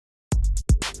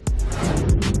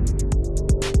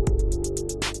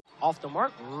Off the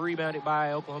mark, rebounded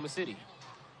by Oklahoma City.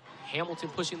 Hamilton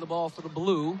pushing the ball for the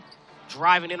blue.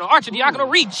 Driving in on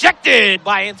Archidiakono, rejected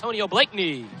by Antonio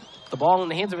Blakeney. The ball in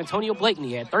the hands of Antonio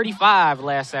Blakeney at 35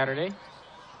 last Saturday.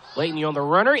 Blakeney on the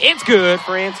runner. It's good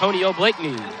for Antonio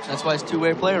Blakeney. That's why it's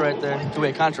two-way player right there.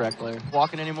 Two-way contract player.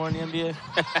 Walking anymore in the NBA.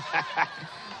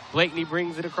 Blakeney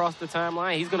brings it across the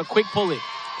timeline. He's going to quick pull it.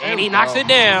 And he knocks it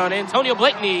down. Antonio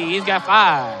Blakeney, he's got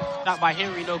 5. Shot by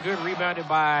Henry, no good. Rebounded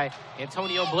by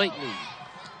Antonio Blakeney.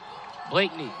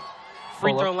 Blakeney.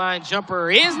 Free throw line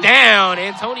jumper is down.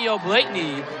 Antonio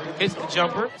Blakeney hits the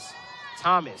jumper.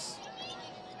 Thomas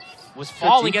was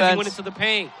falling as he went into the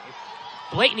paint.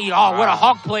 Blakeney, oh, what a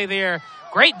hawk play there.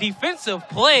 Great defensive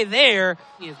play there.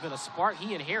 He has been a spark.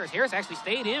 He and Harris. Harris actually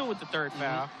stayed in with the third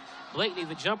foul. Blakeney,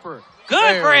 the jumper.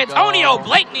 Good for Antonio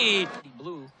Blakeney.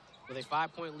 Blue with a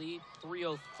 5-point lead.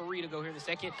 3:03 to go here in the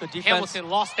second. Hamilton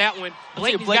lost that one.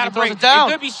 Blakeney's got to break it down.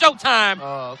 It could be showtime.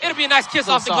 Oh, okay. It'll be a nice kiss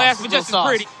off the glass, but just as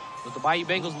pretty. With the Bayou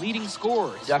Bengals leading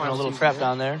scorers. Jacking a little trap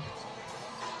down there.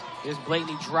 Here's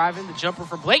Blakeney driving. The jumper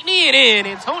for Blakeney and in.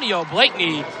 Antonio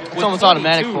Blakeney. It's almost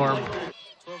automatic for him.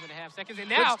 12.5 seconds. And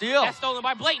now that's stolen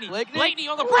by Blakeney. Blakeney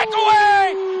on the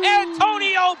breakaway.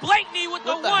 Antonio Blakeney with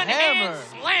the one-hand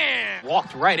slam.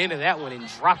 Walked right into that one and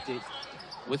dropped it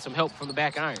with some help from the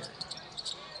back iron.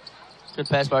 Good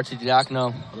pass by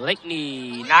Archidiakono.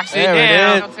 Blakeney knocks it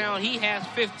down. He has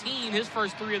 15, his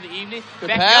first 3 of the evening. Good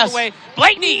back pass. the other way.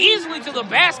 Blakeney easily to the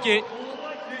basket.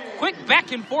 Quick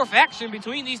back and forth action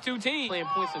between these two teams. Playing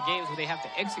points of games where they have to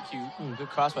execute. Good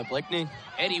cross by Blakeney.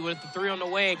 Eddie with the 3 on the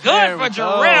way. Good for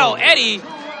Jarrell Eddie,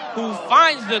 who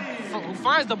finds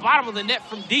the bottom of the net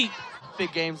from deep.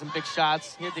 Big games and big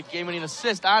shots. He had the game-winning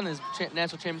assist on his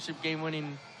national championship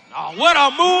game-winning. Oh, what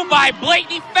a move by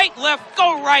Blakeney. Fake left,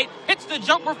 go right. Hits the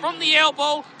jumper from the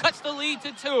elbow. Cuts the lead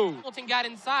to 2. Hamilton got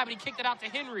inside, but he kicked it out to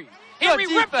Henry. Henry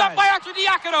ripped up by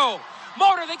Archidiakono.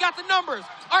 Motor, they got the numbers.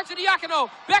 Archidiakono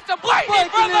back to Blakeney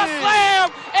for the slam.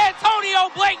 Antonio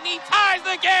Blakeney ties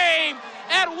the game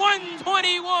at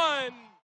 121.